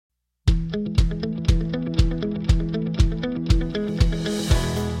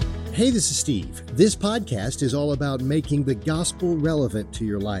Hey, this is Steve. This podcast is all about making the gospel relevant to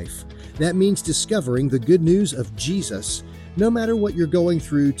your life. That means discovering the good news of Jesus, no matter what you're going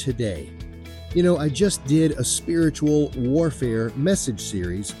through today. You know, I just did a spiritual warfare message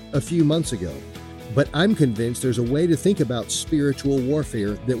series a few months ago, but I'm convinced there's a way to think about spiritual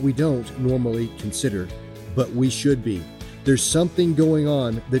warfare that we don't normally consider, but we should be. There's something going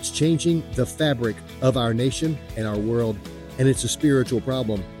on that's changing the fabric of our nation and our world, and it's a spiritual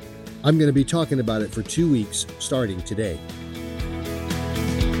problem. I'm going to be talking about it for 2 weeks, starting today.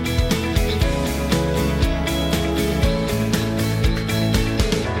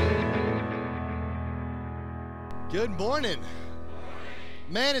 Good morning.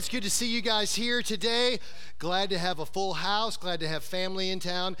 Man, it's good to see you guys here today. Glad to have a full house, glad to have family in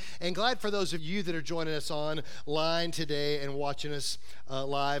town, and glad for those of you that are joining us online today and watching us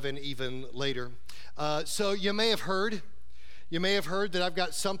live and even later. So you may have heard that I've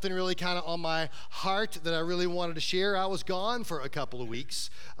got something really kind of on my heart that I really wanted to share. I was gone for a couple of weeks.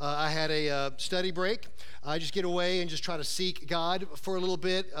 I had a study break. I just get away and just try to seek God for a little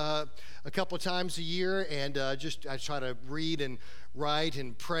bit, a couple of times a year, and I try to read and write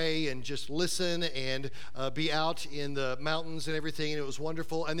and pray and just listen and be out in the mountains and everything, and it was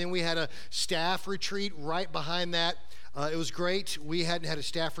wonderful. And then we had a staff retreat right behind that. It was great. We hadn't had a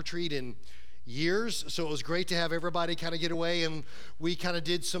staff retreat in years, so it was great to have everybody kind of get away, and we kind of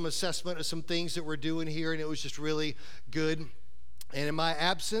did some assessment of some things that we're doing here, and it was just really good. And in my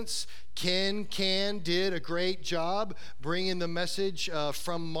absence, Ken did a great job bringing the message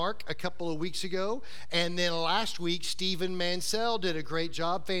from Mark a couple of weeks ago. And then last week, Stephen Mansell did a great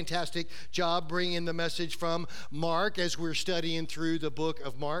job, fantastic job bringing the message from Mark as we're studying through the book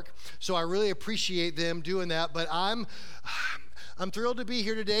of Mark. So I really appreciate them doing that. But I'm thrilled to be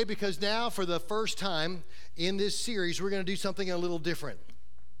here today because now for the first time in this series, we're going to do something a little different.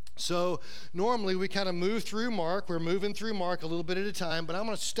 So normally we kind of move through Mark. We're moving through Mark a little bit at a time, but I'm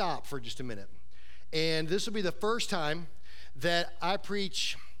going to stop for just a minute. And this will be the first time that I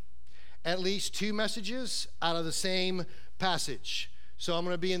preach at least 2 messages out of the same passage. So I'm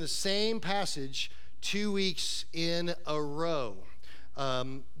going to be in the same passage 2 weeks in a row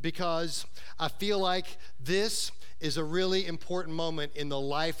because I feel like this is a really important moment in the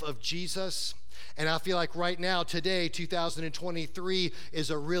life of Jesus. And I feel like right now, today, 2023, is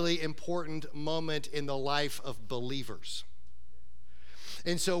a really important moment in the life of believers.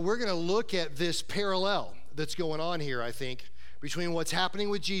 And so we're going to look at this parallel that's going on here, I think, between what's happening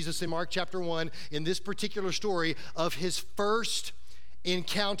with Jesus in Mark chapter 1 in this particular story of his first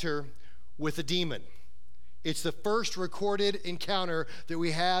encounter with a demon. It's the first recorded encounter that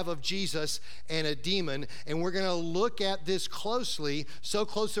we have of Jesus and a demon, and we're going to look at this closely, so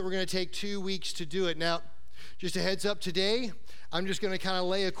close that we're going to take 2 weeks to do it. Now, just a heads up today, I'm just going to kind of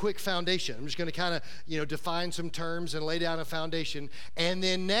lay a quick foundation. I'm just going to kind of, define some terms and lay down a foundation. And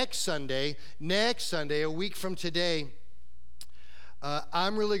then next Sunday, a week from today,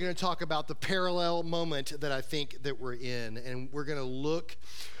 I'm really going to talk about the parallel moment that I think that we're in, and we're going to look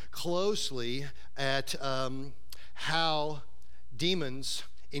closely at how demons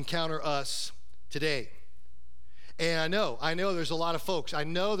encounter us today. And I know there's a lot of folks.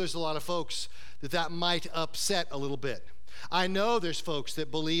 that might upset a little bit. I know there's folks that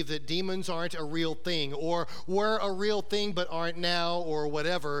believe that demons aren't a real thing or were a real thing but aren't now or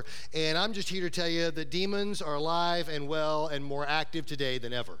whatever. And I'm just here to tell you that demons are alive and well and more active today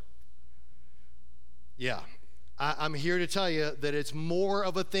than ever. Yeah. I'm here to tell you that it's more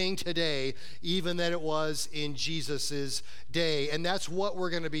of a thing today even than it was in Jesus's day. And that's what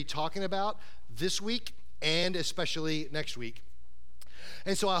we're going to be talking about this week and especially next week.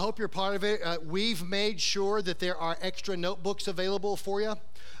 And so I hope you're part of it. We've made sure that there are extra notebooks available for you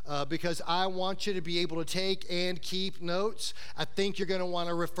because I want you to be able to take and keep notes. I think you're going to want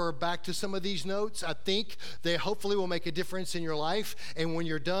to refer back to some of these notes. I think they hopefully will make a difference in your life. And when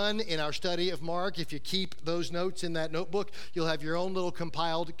you're done in our study of Mark, if you keep those notes in that notebook, you'll have your own little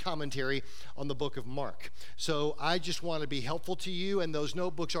compiled commentary on the book of Mark. So I just want to be helpful to you, and those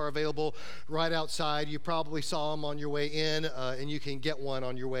notebooks are available right outside. You probably saw them on your way in, and you can get one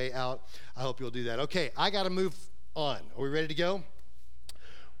on your way out. I hope you'll do that. Okay, I got to move on. Are we ready to go?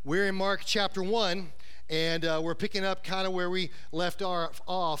 We're in Mark chapter 1, and we're picking up kind of where we left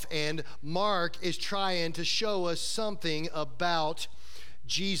off, and Mark is trying to show us something about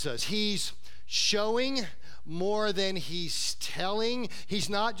Jesus. He's showing more than he's telling. He's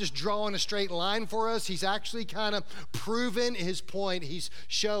not just drawing a straight line for us. He's actually kind of proven his point. He's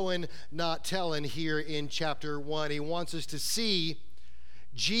showing, not telling here in chapter 1. He wants us to see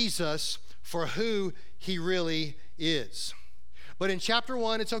Jesus for who he really is. But in chapter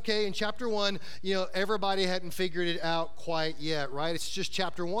 1, it's okay. In chapter 1, everybody hadn't figured it out quite yet, right? It's just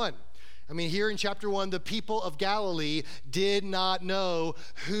chapter 1. I mean, here in chapter 1, the people of Galilee did not know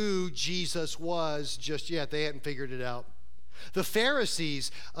who Jesus was just yet. They hadn't figured it out. The Pharisees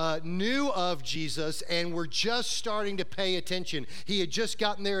knew of Jesus and were just starting to pay attention. He had just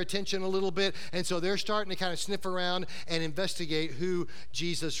gotten their attention a little bit, and so they're starting to kind of sniff around and investigate who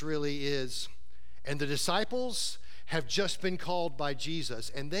Jesus really is. And the disciples have just been called by Jesus,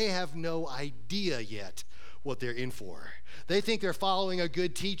 and they have no idea yet what they're in for. They think they're following a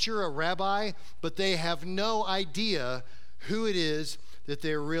good teacher, a rabbi, but they have no idea who it is that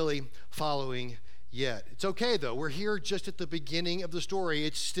they're really following yet. It's okay, though. We're here just at the beginning of the story.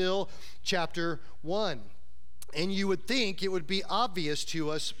 It's still chapter 1. And you would think it would be obvious to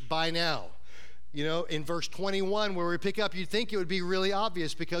us by now. In verse 21, where we pick up, you'd think it would be really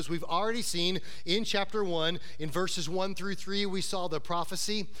obvious because we've already seen in chapter 1, in verses 1 through 3, we saw the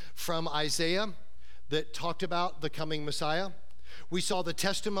prophecy from Isaiah that talked about the coming Messiah. We saw the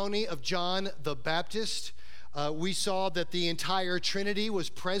testimony of John the Baptist. We saw that the entire Trinity was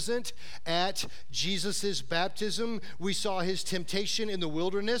present at Jesus' baptism. We saw his temptation in the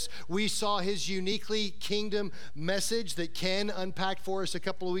wilderness. We saw his uniquely kingdom message that Ken unpacked for us a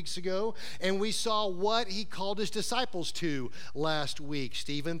couple of weeks ago. And we saw what he called his disciples to last week.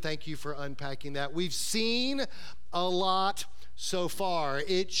 Stephen, thank you for unpacking that. We've seen a lot so far.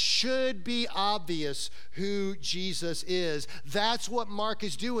 It should be obvious who Jesus is. That's what Mark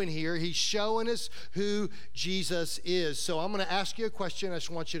is doing here. He's showing us who Jesus is. So I'm going to ask you a question. I just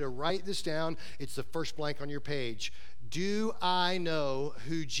want you to write this down. It's the first blank on your page. Do I know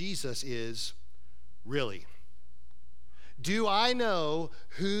who Jesus is really? Do I know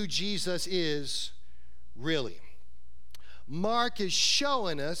who Jesus is really? Mark is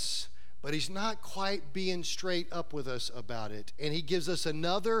showing us, but he's not quite being straight up with us about it. And he gives us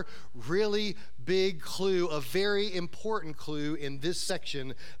another really big clue, a very important clue in this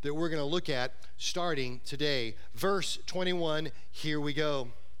section that we're going to look at starting today. Verse 21, here we go.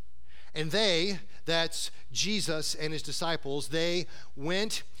 And they, that's Jesus and his disciples, they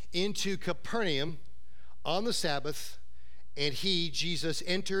went into Capernaum on the Sabbath, and he, Jesus,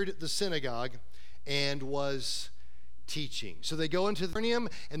 entered the synagogue and was teaching. So they go into Capernaum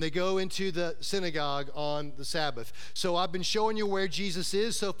and they go into the synagogue on the Sabbath. So I've been showing you where Jesus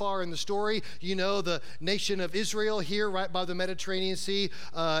is so far in the story. The nation of Israel here right by the Mediterranean Sea.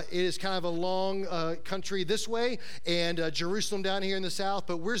 It is kind of a long country this way, and Jerusalem down here in the south,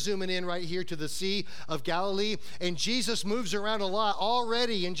 but we're zooming in right here to the Sea of Galilee. And Jesus moves around a lot.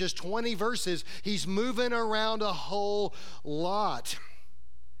 Already in just 20 verses, he's moving around a whole lot.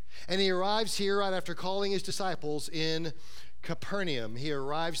 And he arrives here right after calling his disciples in Capernaum. He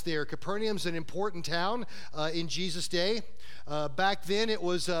arrives there. Capernaum's an important town in Jesus' day. Back then, it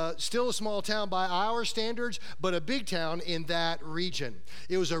was still a small town by our standards, but a big town in that region.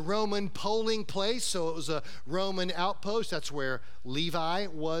 It was a Roman polling place, so it was a Roman outpost. That's where Levi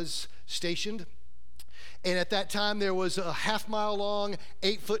was stationed. And at that time, there was a half-mile long,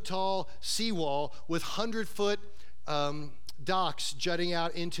 8-foot tall seawall with 100-foot docks jutting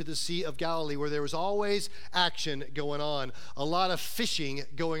out into the Sea of Galilee, where there was always action going on. A lot of fishing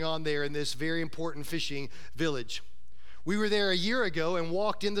going on there in this very important fishing village. We were there a year ago and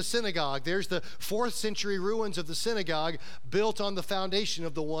walked in the synagogue. There's the 4th century ruins of the synagogue built on the foundation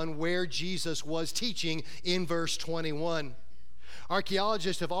of the one where Jesus was teaching in verse 21.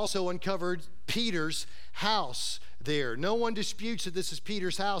 Archaeologists have also uncovered Peter's house there. No one disputes that this is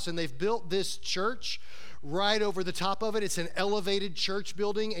Peter's house, and they've built this church right over the top of it. It's an elevated church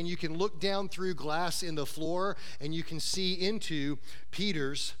building, and you can look down through glass in the floor, and you can see into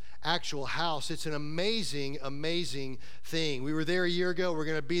Peter's actual house. It's an amazing, amazing thing. We were there a year ago. We're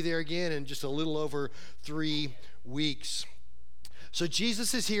going to be there again in just a little over 3 weeks. So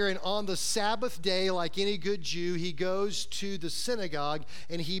Jesus is here, and on the Sabbath day, like any good Jew, he goes to the synagogue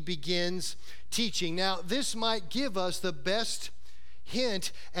and he begins teaching. Now, this might give us the best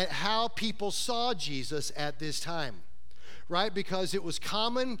hint at how people saw Jesus at this time, right? Because it was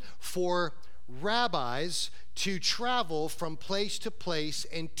common for rabbis to travel from place to place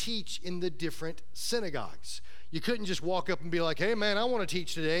and teach in the different synagogues. You couldn't just walk up and be like, hey man, I want to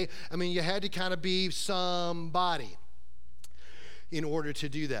teach today. I mean, you had to kind of be somebody in order to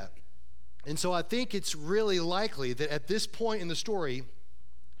do that. And so I think it's really likely that at this point in the story,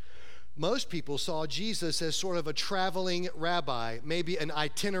 most people saw Jesus as sort of a traveling rabbi, maybe an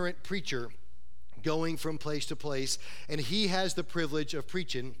itinerant preacher going from place to place, and he has the privilege of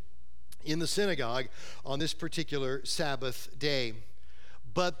preaching in the synagogue on this particular Sabbath day.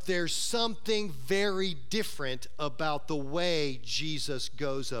 But there's something very different about the way Jesus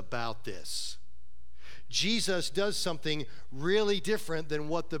goes about this. Jesus does something really different than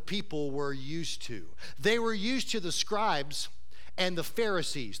what the people were used to. They were used to the scribes and the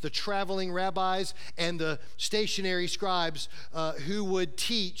Pharisees, the traveling rabbis and the stationary scribes who would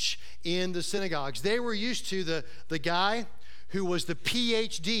teach in the synagogues. They were used to the guy who was the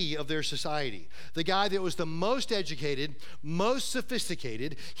PhD of their society, the guy that was the most educated, most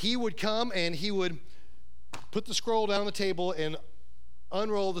sophisticated. He would come and he would put the scroll down on the table and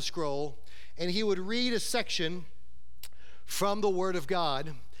unroll the scroll, and he would read a section from the Word of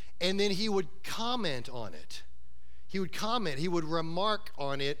God, and then he would comment on it. He would remark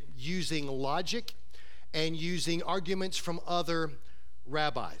on it using logic and using arguments from other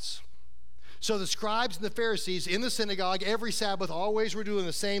rabbis. So the scribes and the Pharisees in the synagogue every Sabbath always were doing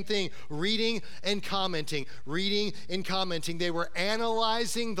the same thing, reading and commenting. They were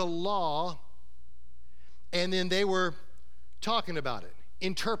analyzing the law, and then they were talking about it,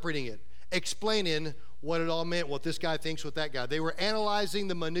 interpreting it, explaining what it all meant, what this guy thinks, what that guy. They were analyzing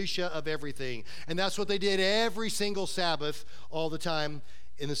the minutia of everything. And that's what they did every single Sabbath all the time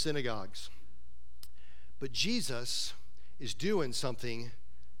in the synagogues. But Jesus is doing something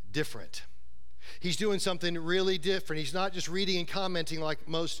different. He's doing something really different. He's not just reading and commenting like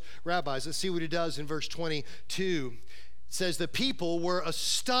most rabbis. Let's see what he does in verse 22. It says, the people were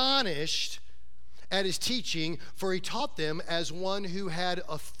astonished at his teaching, for he taught them as one who had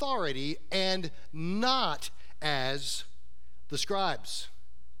authority and not as the scribes.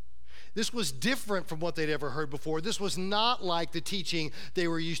 This was different from what they'd ever heard before. This was not like the teaching they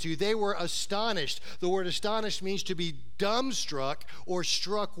were used to. They were astonished. The word astonished means to be dumbstruck or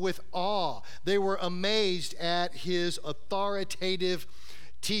struck with awe. They were amazed at his authoritative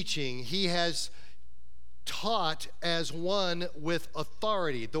teaching. He has taught as one with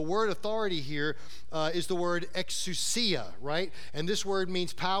authority. The word authority here is the word exousia, right? And this word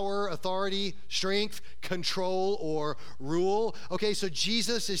means power, authority, strength, control, or rule. Okay, so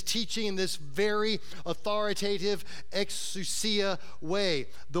Jesus is teaching in this very authoritative exousia way.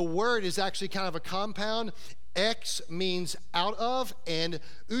 The word is actually kind of a compound. Ex means out of, and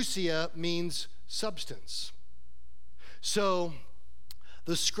ousia means substance. So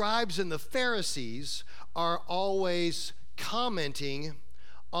the scribes and the Pharisees are always commenting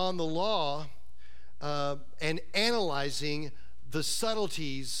on the law and analyzing the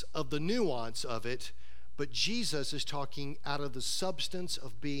subtleties of the nuance of it, but Jesus is talking out of the substance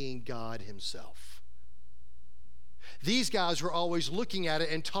of being God himself. These guys were always looking at it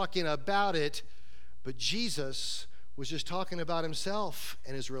and talking about it, but Jesus was just talking about himself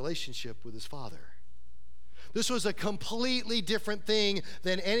and his relationship with his Father. This was a completely different thing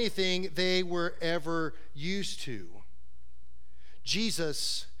than anything they were ever used to.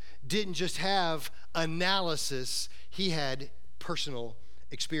 Jesus didn't just have analysis, he had personal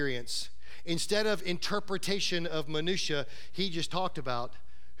experience. Instead of interpretation of minutia, he just talked about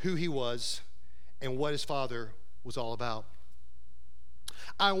who he was and what his Father was all about.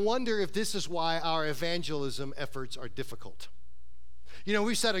 I wonder if this is why our evangelism efforts are difficult. You know,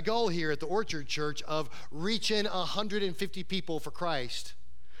 we set a goal here at the Orchard Church of reaching 150 people for Christ.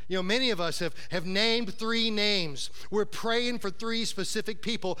 You know, many of us have named 3 names. We're praying for 3 specific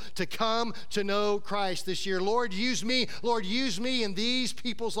people to come to know Christ this year. Lord, use me. Lord, use me in these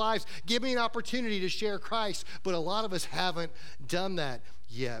people's lives. Give me an opportunity to share Christ. But a lot of us haven't done that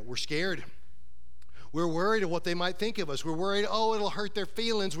yet. We're scared. We're worried of what they might think of us. We're worried, it'll hurt their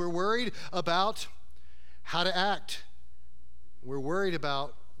feelings. We're worried about how to act. We're worried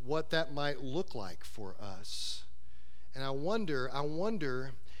about what that might look like for us. And I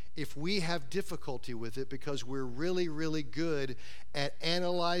wonder if we have difficulty with it because we're really, really good at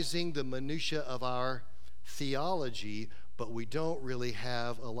analyzing the minutia of our theology, but we don't really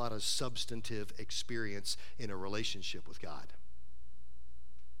have a lot of substantive experience in a relationship with God.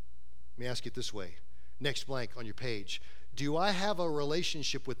 Let me ask it this way. Next blank on your page. Do I have a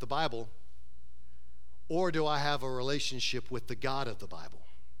relationship with the Bible? Or do I have a relationship with the God of the Bible?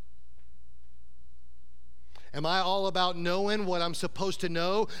 Am I all about knowing what I'm supposed to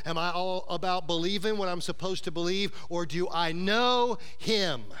know? Am I all about believing what I'm supposed to believe? Or do I know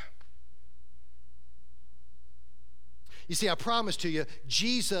him? You see, I promise to you,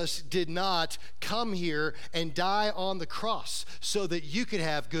 Jesus did not come here and die on the cross so that you could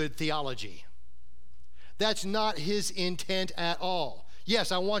have good theology. That's not his intent at all.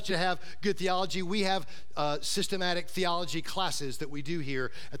 Yes, I want you to have good theology. We have systematic theology classes that we do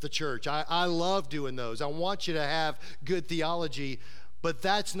here at the church. I love doing those. I want you to have good theology, but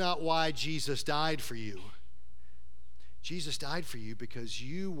that's not why Jesus died for you. Jesus died for you because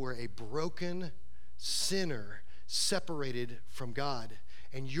you were a broken sinner separated from God.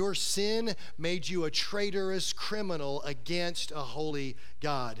 And your sin made you a traitorous criminal against a holy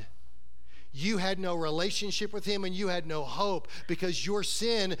God. You had no relationship with him and you had no hope because your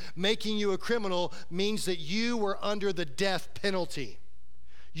sin making you a criminal means that you were under the death penalty.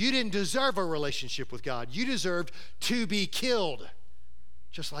 You didn't deserve a relationship with God. You deserved to be killed,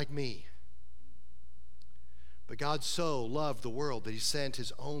 just like me. But God so loved the world that he sent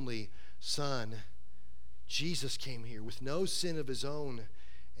his only Son. Jesus came here with no sin of his own,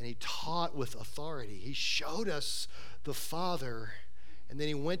 and he taught with authority. He showed us the Father, and then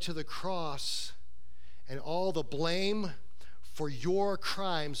he went to the cross, and all the blame for your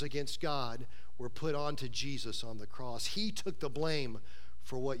crimes against God were put onto Jesus on the cross. He took the blame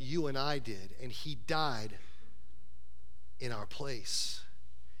for what you and I did, and he died in our place.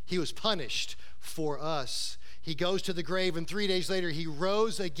 He was punished for us. He goes to the grave, and 3 days later, he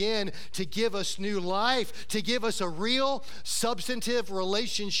rose again to give us new life, to give us a real, substantive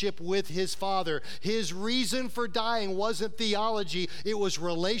relationship with his Father. His reason for dying wasn't theology, it was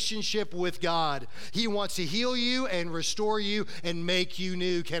relationship with God. He wants to heal you and restore you and make you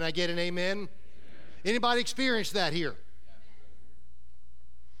new. Can I get an amen? Anybody experience that here?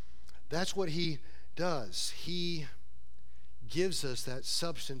 That's what he does. He gives us that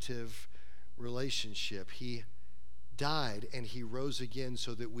substantive relationship. He died and he rose again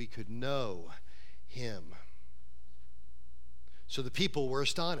so that we could know him. So the people were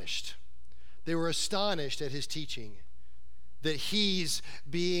astonished. They were astonished at his teaching, that he's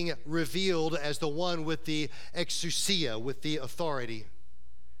being revealed as the one with the exousia, with the authority.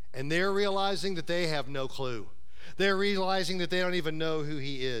 And they're realizing that they have no clue. They're realizing that they don't even know who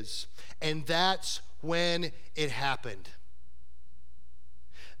he is. And that's when it happened.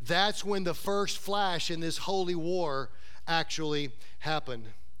 That's when the first flash in this holy war actually happened.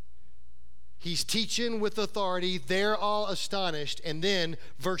 He's teaching with authority. They're all astonished. And then,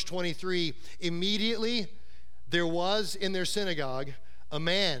 verse 23, immediately there was in their synagogue a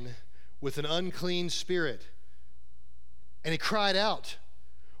man with an unclean spirit. And he cried out,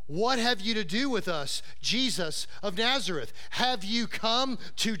 "What have you to do with us, Jesus of Nazareth? Have you come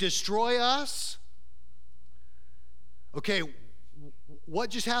to destroy us?" Okay, what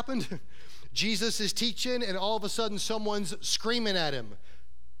just happened? Jesus is teaching, and all of a sudden someone's screaming at him.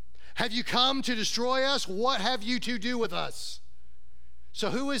 "Have you come to destroy us? What have you to do with us?"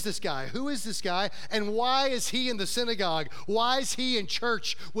 So who is this guy? Who is this guy? And why is he in the synagogue? Why is he in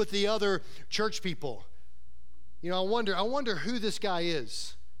church with the other church people? You know, I wonder who this guy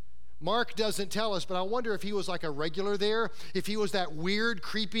is. Mark doesn't tell us, but I wonder if he was like a regular there, if he was that weird,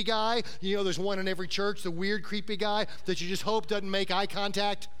 creepy guy. You know, there's one in every church, the weird, creepy guy that you just hope doesn't make eye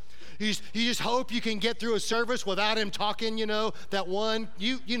contact. You just hope you can get through a service without him talking, you know, that one.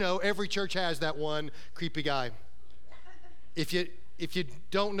 You know, every church has that one creepy guy. If you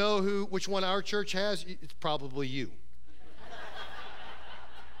don't know which one our church has, it's probably you.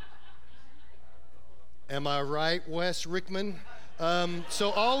 Am I right, Wes Rickman?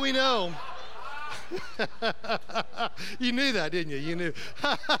 So all we know, you knew that, didn't you? You knew.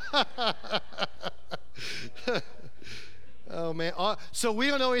 Oh, man. So we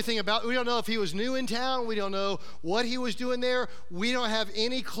don't know anything we don't know if he was new in town. We don't know what he was doing there. We don't have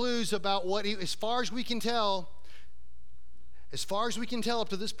any clues about as far as we can tell up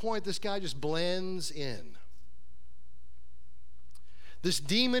to this point, this guy just blends in. This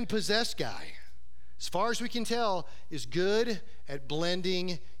demon-possessed guy, as far as we can tell, is good at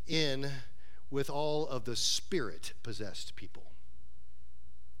blending in with all of the spirit-possessed people.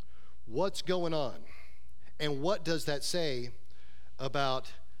 What's going on? And what does that say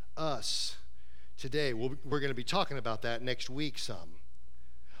about us today? We're going to be talking about that next week some.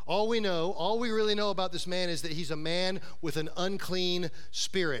 All we really know about this man is that he's a man with an unclean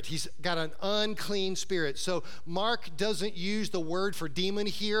spirit. He's got an unclean spirit. So Mark doesn't use the word for demon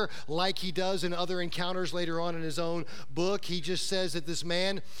here like he does in other encounters later on in his own book. He just says that this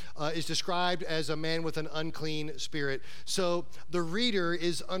man is described as a man with an unclean spirit. So the reader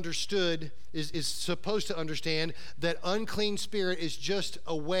is supposed to understand that unclean spirit is just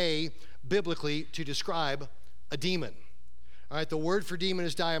a way biblically to describe a demon. All right, the word for demon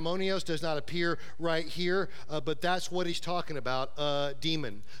is daimonios, does not appear right here, but that's what he's talking about, a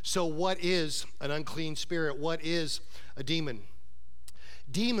demon. So what is an unclean spirit? What is a demon?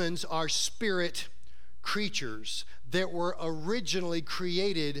 Demons are spirit creatures that were originally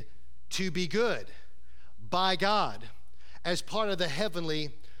created to be good by God as part of the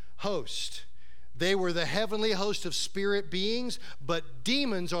heavenly host. They were the heavenly host of spirit beings, but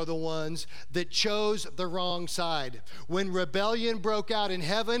demons are the ones that chose the wrong side. When rebellion broke out in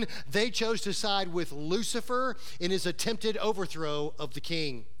heaven, they chose to side with Lucifer in his attempted overthrow of the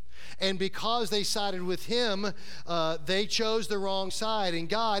king. And because they sided with him, they chose the wrong side. And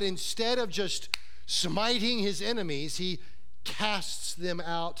God, instead of just smiting his enemies, he casts them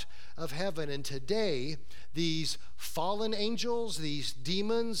out of heaven. And today, these fallen angels, these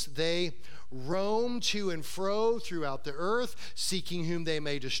demons, they roam to and fro throughout the earth, seeking whom they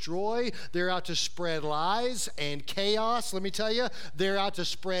may destroy. They're out to spread lies and chaos. Let me tell you, they're out to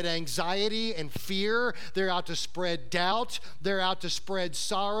spread anxiety and fear. They're out to spread doubt. They're out to spread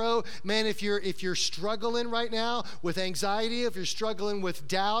sorrow. Man, if you're struggling right now with anxiety, if you're struggling with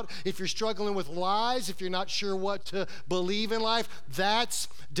doubt, if you're struggling with lies, if you're not sure what to believe in life, that's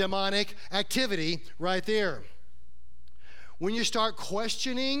demonic activity right there. When you start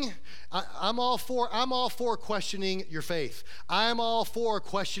questioning, I'm all for questioning your faith. I'm all for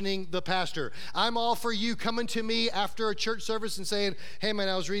questioning the pastor. I'm all for you coming to me after a church service and saying, hey man,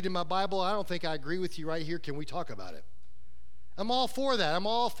 I was reading my Bible. I don't think I agree with you right here. Can we talk about it? I'm all for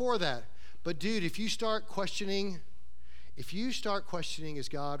that. But dude, if you start questioning, is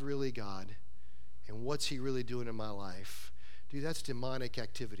God really God? And what's he really doing in my life? Dude, that's demonic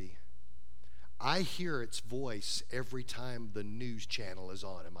activity. I hear its voice every time the news channel is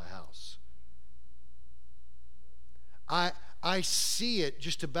on in my house. I see it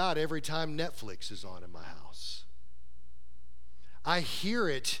just about every time Netflix is on in my house. I hear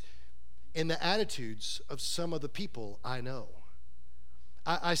it in the attitudes of some of the people I know.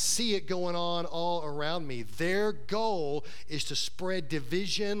 I see it going on all around me. Their goal is to spread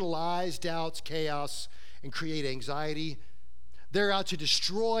division, lies, doubts, chaos, and create anxiety. They're out to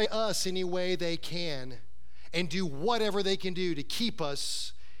destroy us any way they can and do whatever they can do to keep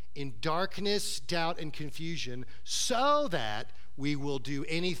us in darkness, doubt, and confusion so that we will do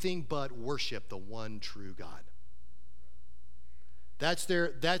anything but worship the one true God. That's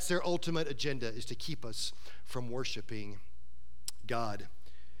their ultimate agenda, is to keep us from worshiping God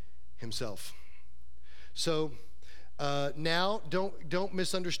himself. So now, don't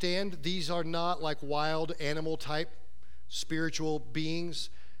misunderstand. These are not like wild animal type spiritual beings.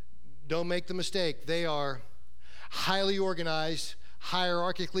 Don't make the mistake. They are highly organized,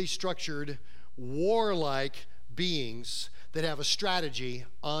 hierarchically structured, warlike beings that have a strategy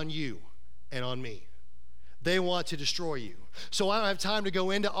on you and on me. They want to destroy you. So I don't have time to go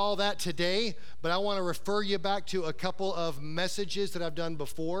into all that today, but I want to refer you back to a couple of messages that I've done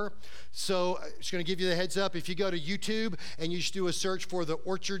before. So I'm just going to give you the heads up. If you go to YouTube and you just do a search for the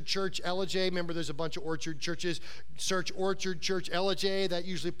Orchard Church Ellijay, remember there's a bunch of Orchard churches, search Orchard Church Ellijay, that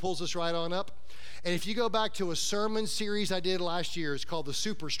usually pulls us right on up. And if you go back to a sermon series I did last year, it's called the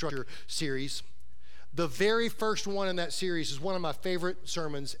Superstructure series. The very first one in that series is one of my favorite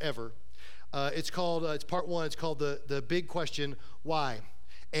sermons ever. It's part one, it's called the Big Question, Why?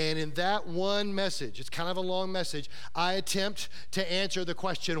 And in that one message, it's kind of a long message, I attempt to answer the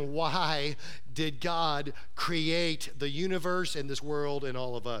question, why did God create the universe and this world and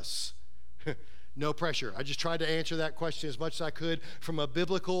all of us? No pressure. I just tried to answer that question as much as I could from a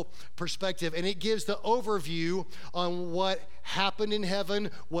biblical perspective. And it gives the overview on what happened in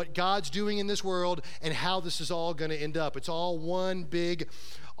heaven, what God's doing in this world, and how this is all going to end up. It's all one big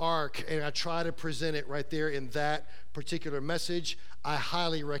arc, and I try to present it right there in that particular message. I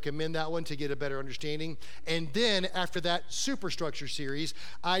highly recommend that one to get a better understanding. And then after that Superstructure series,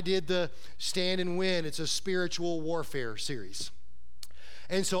 I did the Stand and Win. It's a spiritual warfare series.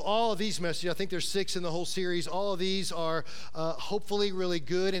 And so all of these messages, I think there's 6 in the whole series, all of these are hopefully really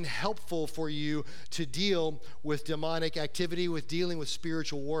good and helpful for you to deal with demonic activity, with dealing with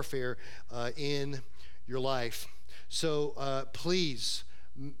spiritual warfare in your life. So please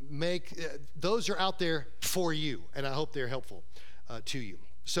those are out there for you, and I hope they're helpful to you.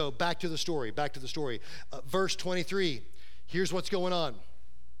 So back to the story. Verse 23, here's what's going on.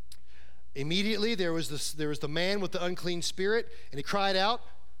 Immediately there was the man with the unclean spirit, and he cried out,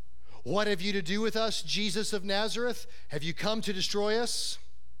 "What have you to do with us, Jesus of Nazareth? Have you come to destroy us?"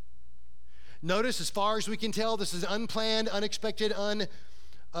 Notice, as far as we can tell, this is unplanned, unexpected,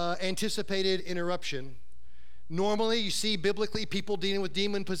 unanticipated interruption. Normally, you see biblically people dealing with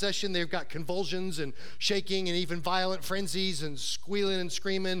demon possession. They've got convulsions and shaking and even violent frenzies and squealing and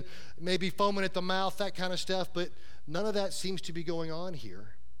screaming, maybe foaming at the mouth, that kind of stuff. But none of that seems to be going on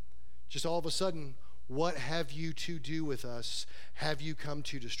here. Just all of a sudden, what have you to do with us? Have you come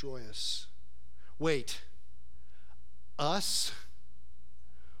to destroy us? Wait, us?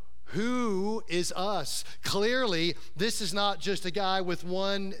 Who is us. Clearly, this is not just a guy with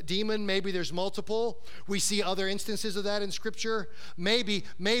one demon. Maybe there's multiple. We see other instances of that in Scripture. Maybe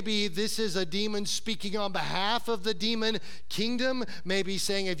this is a demon speaking on behalf of the demon kingdom. Maybe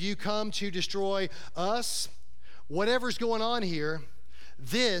saying, have you come to destroy us? Whatever's going on here,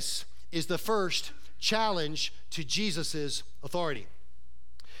 this is the first challenge to Jesus' authority.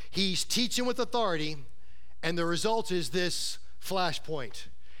 He's teaching with authority, and the result is this flashpoint.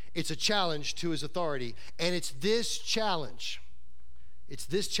 It's a challenge to his authority, and it's this challenge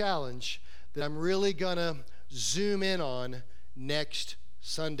that I'm really gonna zoom in on next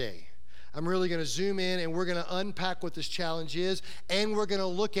Sunday. I'm really gonna zoom in, and we're gonna unpack what this challenge is, and we're gonna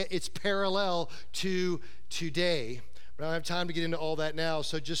look at its parallel to today. I don't have time to get into all that now,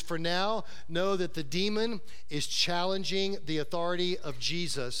 so just for now, know that the demon is challenging the authority of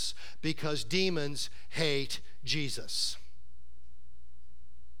Jesus because demons hate Jesus.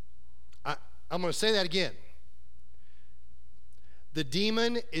 I'm going to say that again. The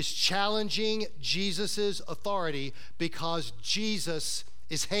demon is challenging Jesus' authority because Jesus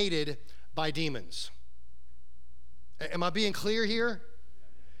is hated by demons. Am I being clear here?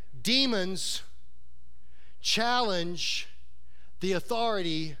 Demons challenge the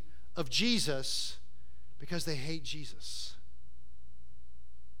authority of Jesus because they hate Jesus.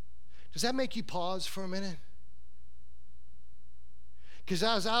 Does that make you pause for a minute? Because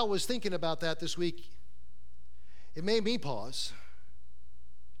as I was thinking about that this week, it made me pause.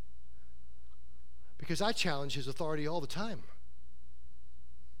 Because I challenge his authority all the time.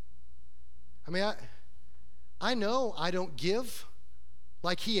 I mean, I know I don't give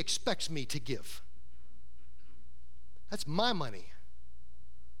like he expects me to give. That's my money.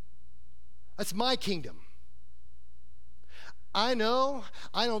 That's my kingdom. I know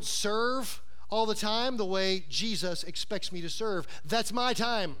I don't serve all the time the way Jesus expects me to serve. That's my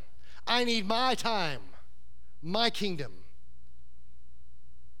time. I need my time, my kingdom.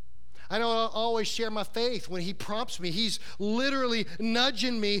 I don't always share my faith when he prompts me. He's literally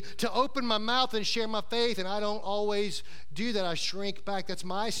nudging me to open my mouth and share my faith, and I don't always do that. I shrink back. That's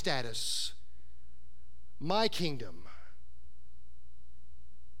my status, my kingdom.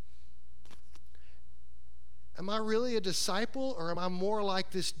 Am I really a disciple, or am I more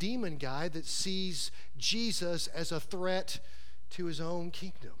like this demon guy that sees Jesus as a threat to his own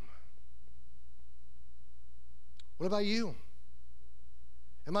kingdom? What about you?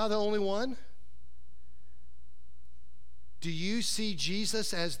 Am I the only one? Do you see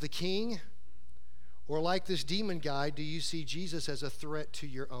Jesus as the king? Or like this demon guy, do you see Jesus as a threat to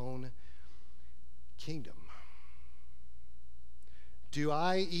your own kingdom? Do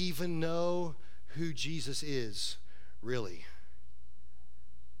I even know who Jesus is, really?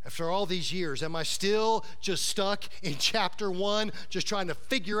 After all these years, am I still just stuck in chapter 1, just trying to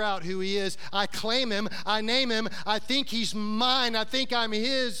figure out who he is? I claim him, I name him, I think he's mine, I think I'm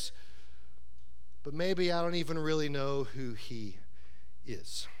his, but maybe I don't even really know who he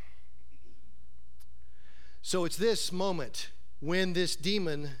is. So it's this moment when this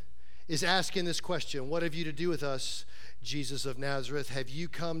demon is asking this question: what have you to do with us, Jesus of Nazareth? Have you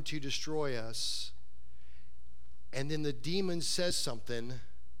come to destroy us? And then the demon says something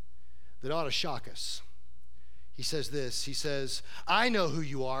that ought to shock us. He says this, he says, I know who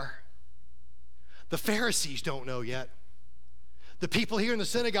you are. The Pharisees don't know yet. The people here in the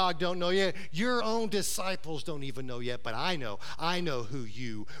synagogue don't know yet. Your own disciples don't even know yet, but I know who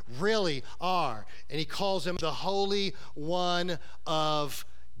you really are. And he calls him the Holy One of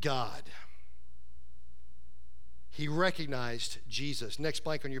God. He recognized Jesus. Next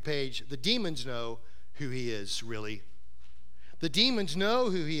blank on your page. The demons know who he is, really. The demons know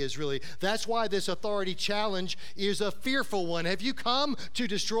who he is, really. That's why this authority challenge is a fearful one. Have you come to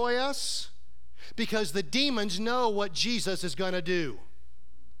destroy us? Because the demons know what Jesus is going to do.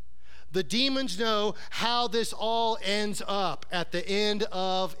 The demons know how this all ends up at the end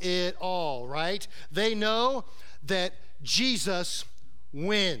of it all, right? They know that Jesus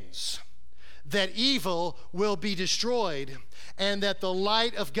wins, that evil will be destroyed, and that the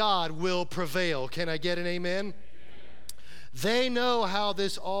light of God will prevail. Can I get an amen? They know how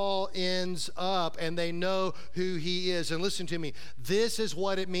this all ends up, and they know who he is. And listen to me, this is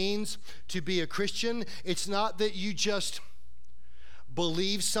what it means to be a Christian. It's not that you just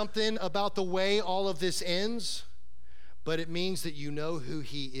believe something about the way all of this ends, but it means that you know who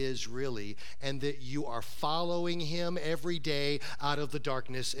he is really, and that you are following him every day out of the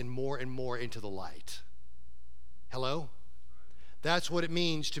darkness and more into the light. Hello? That's what it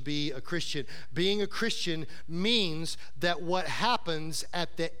means to be a Christian. Being a Christian means that what happens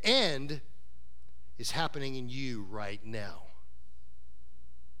at the end is happening in you right now.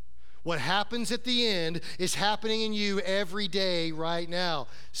 What happens at the end is happening in you every day right now.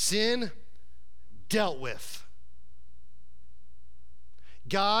 Sin dealt with.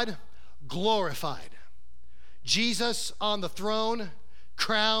 God glorified. Jesus on the throne,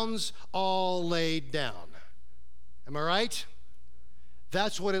 crowns all laid down. Am I right?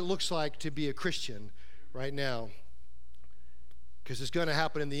 That's what it looks like to be a Christian right now. Because it's going to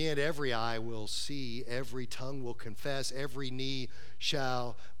happen in the end. Every eye will see, every tongue will confess, every knee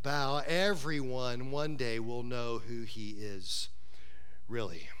shall bow. Everyone one day will know who he is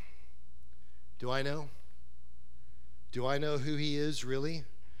really. Do I know? Do I know who he is really?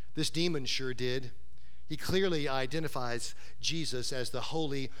 This demon sure did. He clearly identifies Jesus as the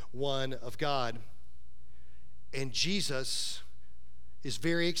Holy One of God. And Jesus is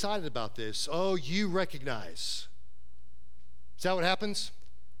very excited about this. Oh, you recognize. Is that what happens?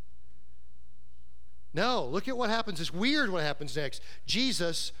 No, look at what happens. It's weird what happens next.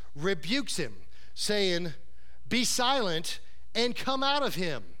 Jesus rebukes him, saying, "Be silent and come out of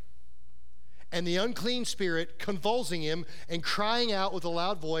him." And the unclean spirit, convulsing him and crying out with a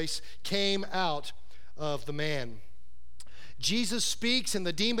loud voice, came out of the man. Jesus speaks, and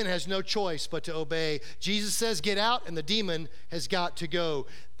the demon has no choice but to obey. Jesus says, "Get out," and the demon has got to go.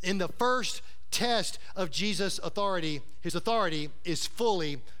 In the first test of Jesus' authority, his authority is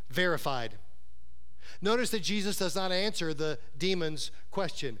fully verified. Notice that Jesus does not answer the demon's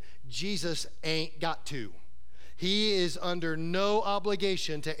question. Jesus ain't got to. He is under no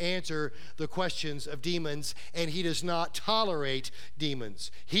obligation to answer the questions of demons, and he does not tolerate demons.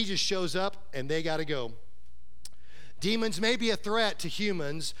 He just shows up, and they got to go. Demons may be a threat to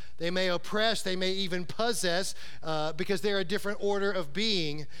humans. They may oppress, they may even possess, because they're a different order of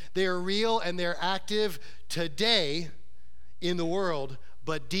being. They're real and they're active today in the world,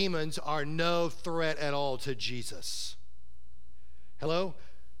 but demons are no threat at all to Jesus. Hello?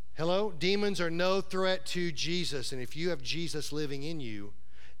 Hello? Demons are no threat to Jesus, and if you have Jesus living in you,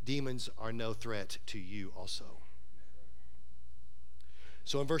 demons are no threat to you also.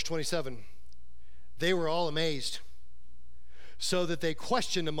 So in verse 27, they were all amazed, so that they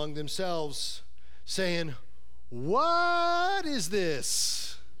questioned among themselves, saying, "What is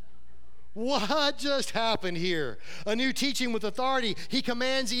this? What just happened here? A new teaching with authority. He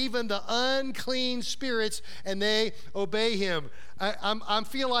commands even the unclean spirits, and they obey him." I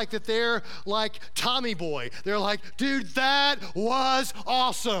feel like that they're like Tommy Boy. They're like, "Dude, that was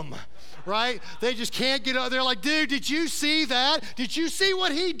awesome." Right? They just can't get up. They're like, "Dude, did you see that? Did you see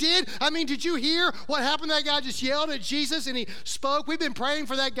what he did? I mean, did you hear what happened? That guy just yelled at Jesus and he spoke. We've been praying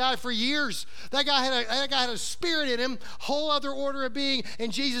for that guy for years. That guy had a spirit in him, whole other order of being,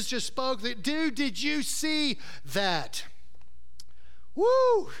 and Jesus just spoke. Dude, did you see that?"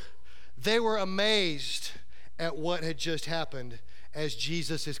 Woo! They were amazed at what had just happened, as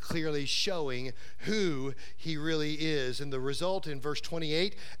Jesus is clearly showing who he really is. And the result in verse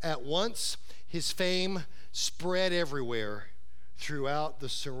 28, at once his fame spread everywhere throughout the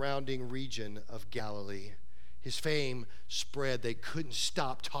surrounding region of Galilee. His fame spread. They couldn't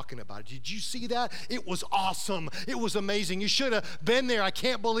stop talking about it. Did you see that? It was awesome. It was amazing. You should have been there. I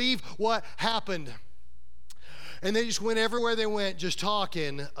can't believe what happened. And they just went everywhere they went, just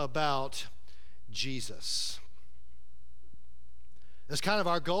talking about Jesus. That's kind of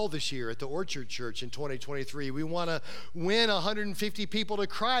our goal this year at the Orchard Church in 2023. We want to win 150 people to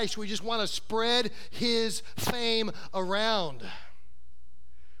Christ. We just want to spread his fame around.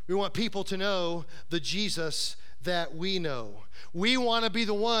 We want people to know the Jesus that we know. We want to be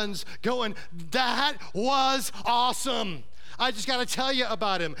the ones going, "That was awesome. I just got to tell you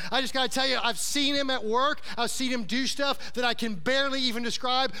about him. I just got to tell you, I've seen him at work. I've seen him do stuff that I can barely even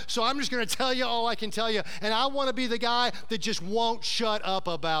describe. So I'm just going to tell you all I can tell you. And I want to be the guy that just won't shut up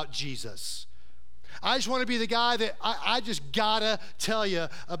about Jesus. I just want to be the guy that I just got to tell you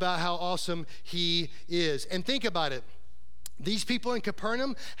about how awesome he is." And think about it. These people in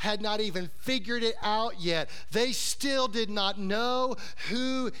Capernaum had not even figured it out yet. They still did not know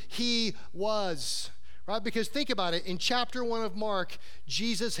who he was. Right? Because think about it. In chapter 1 of Mark,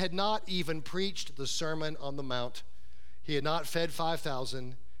 Jesus had not even preached the Sermon on the Mount. He had not fed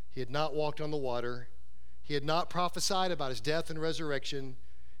 5,000. He had not walked on the water. He had not prophesied about his death and resurrection.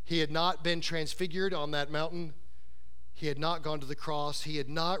 He had not been transfigured on that mountain. He had not gone to the cross. He had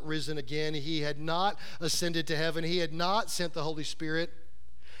not risen again. He had not ascended to heaven. He had not sent the Holy Spirit.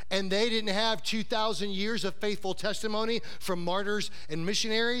 And they didn't have 2,000 years of faithful testimony from martyrs and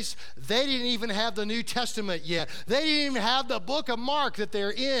missionaries. They didn't even have the New Testament yet. They didn't even have the book of Mark that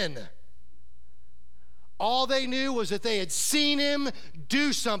they're in. All they knew was that they had seen him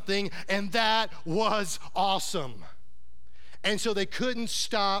do something, and that was awesome. And so they couldn't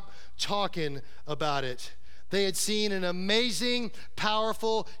stop talking about it. They had seen an amazing,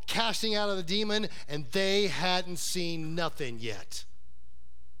 powerful casting out of the demon, and they hadn't seen nothing yet.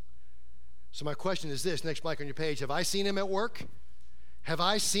 So my question is this, next blank on your page, have I seen him at work? Have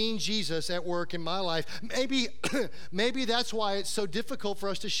I seen Jesus at work in my life? Maybe that's why it's so difficult for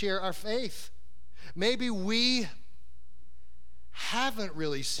us to share our faith. Maybe we haven't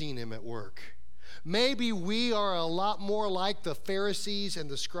really seen him at work. Maybe we are a lot more like the Pharisees and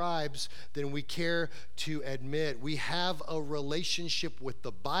the scribes than we care to admit. We have a relationship with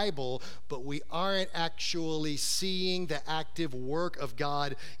the Bible, but we aren't actually seeing the active work of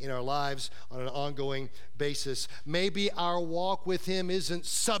God in our lives on an ongoing basis. Maybe our walk with him isn't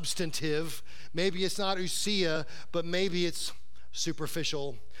substantive. Maybe it's not ousia, but maybe it's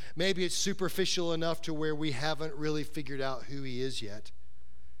superficial. Maybe it's superficial enough to where we haven't really figured out who he is yet.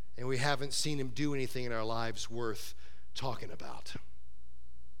 And we haven't seen him do anything in our lives worth talking about.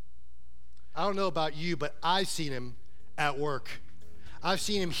 I don't know about you, but I've seen him at work. I've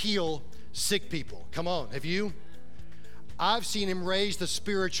seen him heal sick people. Come on, have you? I've seen him raise the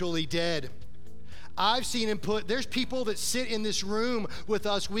spiritually dead. I've seen him there's people that sit in this room with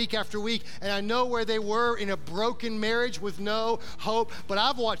us week after week, and I know where they were in a broken marriage with no hope, but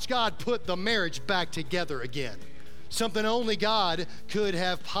I've watched God put the marriage back together again. Something only God could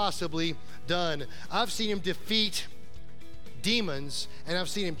have possibly done. I've seen him defeat demons, and I've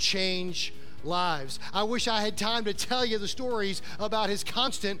seen him change lives. I wish I had time to tell you the stories about his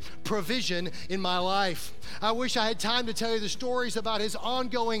constant provision in my life. I wish I had time to tell you the stories about his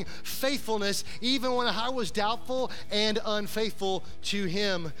ongoing faithfulness, even when I was doubtful and unfaithful to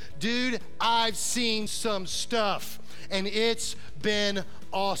him. Dude, I've seen some stuff, and it's been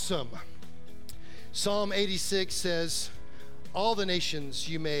awesome. Psalm 86 says, all the nations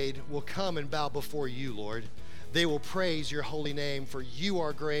you made will come and bow before you, Lord. They will praise your holy name, for you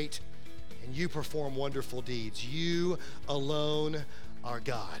are great and you perform wonderful deeds. You alone are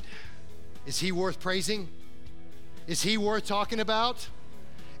God. Is he worth praising? Is he worth talking about?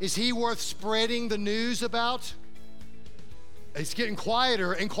 Is he worth spreading the news about? It's getting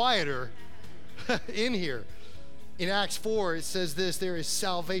quieter and quieter in here. In Acts 4, it says this, there is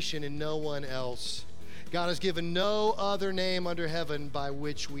salvation in no one else. God has given no other name under heaven by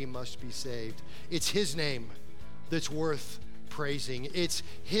which we must be saved. It's his name that's worth praising. It's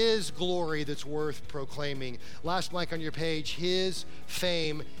his glory that's worth proclaiming. Last blank on your page, his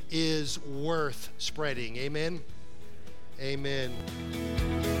fame is worth spreading. Amen? Amen.